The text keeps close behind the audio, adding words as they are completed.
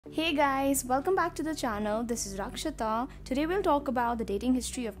Hey guys, welcome back to the channel. This is Rakshita. Today we'll talk about the dating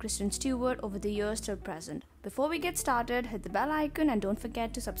history of Kristen Stewart over the years till present. Before we get started, hit the bell icon and don't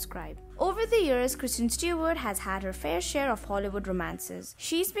forget to subscribe. Over the years, Kristen Stewart has had her fair share of Hollywood romances.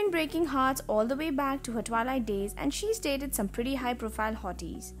 She's been breaking hearts all the way back to her twilight days, and she's dated some pretty high-profile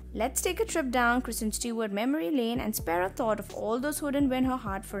hotties. Let's take a trip down Kristen Stewart memory lane and spare a thought of all those who didn't win her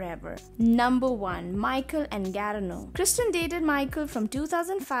heart forever. Number 1. Michael and Garano. Kristen dated Michael from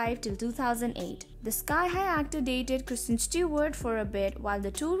 2005 till 2008. The sky-high actor dated Kristen Stewart for a bit while the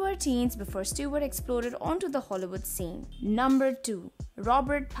two were teens before Stewart exploded onto the Hollywood scene. Number 2.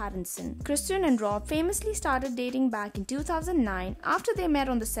 Robert Pattinson. Kristen and Rob famously started dating back in 2009 after they met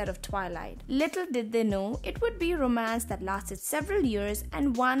on the set of Twilight. Little did they know it would be a romance that lasted several years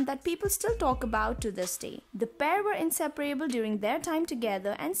and one that people still talk about to this day. The pair were inseparable during their time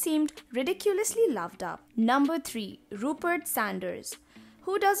together and seemed ridiculously loved up. Number 3. Rupert Sanders.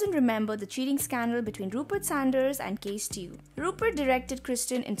 Who doesn't remember the cheating scandal between Rupert Sanders and Kay Stew? Rupert directed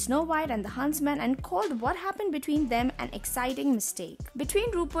Kristen in Snow White and the Huntsman and called what happened between them an exciting mistake. Between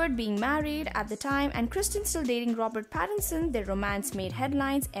Rupert being married at the time and Kristen still dating Robert Pattinson, their romance made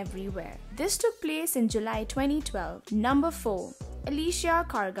headlines everywhere. This took place in July 2012. Number 4. Alicia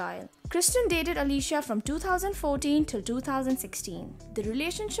Cargile. Kristen dated Alicia from 2014 till 2016. The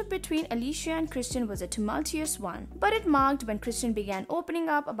relationship between Alicia and Kristen was a tumultuous one, but it marked when Kristen began opening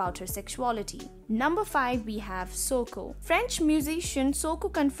up about her sexuality. Number 5, we have Soko. French musician Soko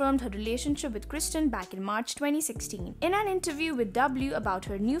confirmed her relationship with Kristen back in March 2016. In an interview with W about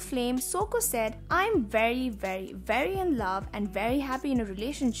her new flame, Soko said, "I'm very in love and very happy in a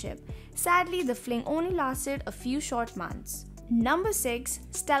relationship." Sadly, the fling only lasted a few short months. Number 6.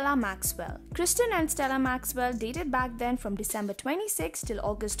 Stella Maxwell. Kristen and Stella Maxwell dated back then from December 26 till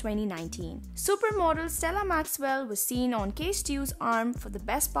August 2019. Supermodel Stella Maxwell was seen on Kay Stew's arm for the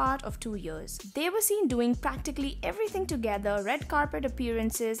best part of 2 years. They were seen doing practically everything together, red carpet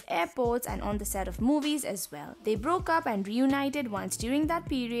appearances, airports, and on the set of movies as well. They broke up and reunited once during that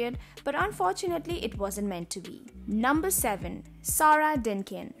period, but unfortunately it wasn't meant to be. Number 7. Sarah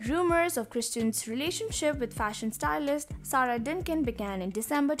Dinkin. Rumors of Kristen's relationship with fashion stylist Sarah Dinkin began in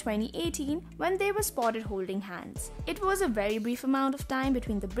December 2018 when they were spotted holding hands. It was a very brief amount of time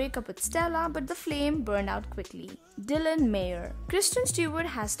between the breakup with Stella, but the flame burned out quickly. Dylan Mayer. Kristen Stewart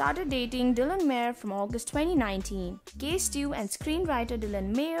has started dating Dylan Mayer from August 2019. Kay Stew and screenwriter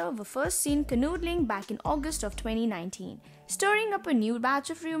Dylan Mayer were first seen canoodling back in August of 2019, stirring up a new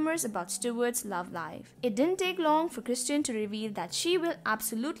batch of rumors about Stewart's love life. It didn't take long for Kristen to reveal that she will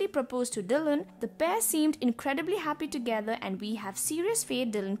absolutely propose to Dylan. The pair seemed incredibly happy together, and we have serious faith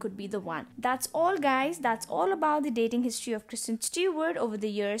Dylan could be the one. That's all, guys. That's all about the dating history of Kristen Stewart over the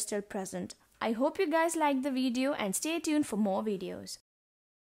years till present. I hope you guys liked the video and stay tuned for more videos.